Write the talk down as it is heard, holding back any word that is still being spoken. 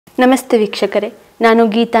ನಮಸ್ತೆ ವೀಕ್ಷಕರೇ, ನಾನು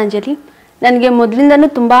ಗೀತಾಂಜಲಿ. ನನಗೆ ಮೊದಲಿಂದನೂ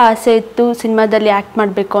ತುಂಬ ಆಸೆ ಇತ್ತು ಸಿನಿಮಾದಲ್ಲಿ ಆ್ಯಕ್ಟ್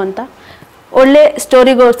ಮಾಡಬೇಕು ಅಂತ. ಒಳ್ಳೆ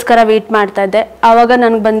ಸ್ಟೋರಿಗೋಸ್ಕರ ವೆಯ್ಟ್ ಮಾಡ್ತಾ ಇದ್ದೆ. ಆವಾಗ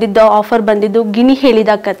ನನಗೆ ಆಫರ್ ಬಂದಿದ್ದು ಗಿನಿ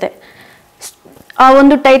ಹೇಳಿದ ಕತೆ. ಆ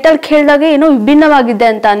ಒಂದು ಟೈಟಲ್ ಕೇಳಿದಾಗ ಏನೋ ವಿಭಿನ್ನವಾಗಿದೆ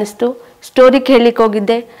ಅಂತ ಅನಿಸ್ತು. ಸ್ಟೋರಿ ಕೇಳಲಿಕ್ಕೆ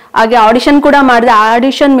ಹೋಗಿದ್ದೆ, ಹಾಗೆ ಆಡಿಷನ್ ಕೂಡ ಮಾಡಿದೆ.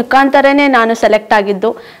 ಆಡಿಷನ್ ಮುಖಾಂತರನೇ ನಾನು ಸೆಲೆಕ್ಟ್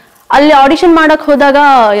ಆಗಿದ್ದು. ಅಲ್ಲಿ ಆಡಿಷನ್ ಮಾಡೋಕ್ಕೆ ಹೋದಾಗ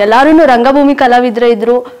ಎಲ್ಲರೂ ರಂಗಭೂಮಿ ಕಲಾವಿದರೆ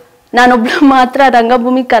ಇದ್ದರು, ನಾನೊಬ್ಳು ಮಾತ್ರ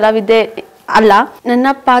ರಂಗಭೂಮಿ ಕಲಾವಿದೆ ಅಲ್ಲ. ನನ್ನ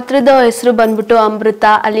ಪಾತ್ರದ ಹೆಸರು ಬಂದ್ಬಿಟ್ಟು ಅಮೃತ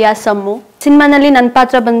ಅಲಿಯಾಸ್ ಅಮ್ಮು. ಸಿನಿಮಾನಲ್ಲಿ ನನ್ನ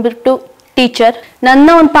ಪಾತ್ರ ಬಂದ್ಬಿಟ್ಟು ಟೀಚರ್. ನನ್ನ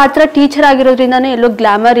ಒಂದು ಪಾತ್ರ ಟೀಚರ್ ಆಗಿರೋದ್ರಿಂದಾನೇ ಎಲ್ಲೋ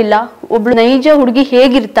ಗ್ಲಾಮರ್ ಇಲ್ಲ. ಒಬ್ಳು ನೈಜ ಹುಡುಗಿ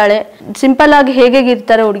ಹೇಗಿರ್ತಾಳೆ, ಸಿಂಪಲ್ ಆಗಿ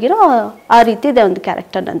ಹೇಗಿರ್ತಾರೆ ಹುಡುಗಿರೋ ಆ ರೀತಿ ಇದೆ ಒಂದು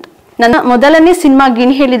ಕ್ಯಾರೆಕ್ಟರ್ ನಂದು. ನನ್ನ ಮೊದಲನೇ ಸಿನಿಮಾ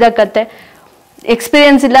ಗಿಣಿ ಹೇಳಿದ ಕತೆ.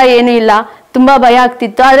 ಎಕ್ಸ್ಪೀರಿಯನ್ಸ್ ಇಲ್ಲ, ಏನೂ ಇಲ್ಲ, ತುಂಬ ಭಯ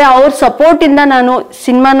ಆಗ್ತಿತ್ತು. ಆದರೆ ಅವ್ರ ಸಪೋರ್ಟಿಂದ ನಾನು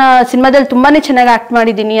ಸಿನಿಮಾದಲ್ಲಿ ತುಂಬಾ ಚೆನ್ನಾಗಿ ಆ್ಯಕ್ಟ್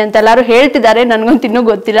ಮಾಡಿದ್ದೀನಿ ಅಂತ ಎಲ್ಲರೂ ಹೇಳ್ತಿದ್ದಾರೆ. ನನಗಂತೂ ಇನ್ನೂ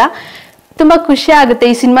ಗೊತ್ತಿಲ್ಲ. ತುಂಬ ಖುಷಿ ಆಗುತ್ತೆ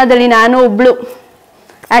ಈ ಸಿನಿಮಾದಲ್ಲಿ ನಾನು ಒಬ್ಳು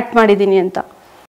ಆ್ಯಕ್ಟ್ ಮಾಡಿದ್ದೀನಿ ಅಂತ.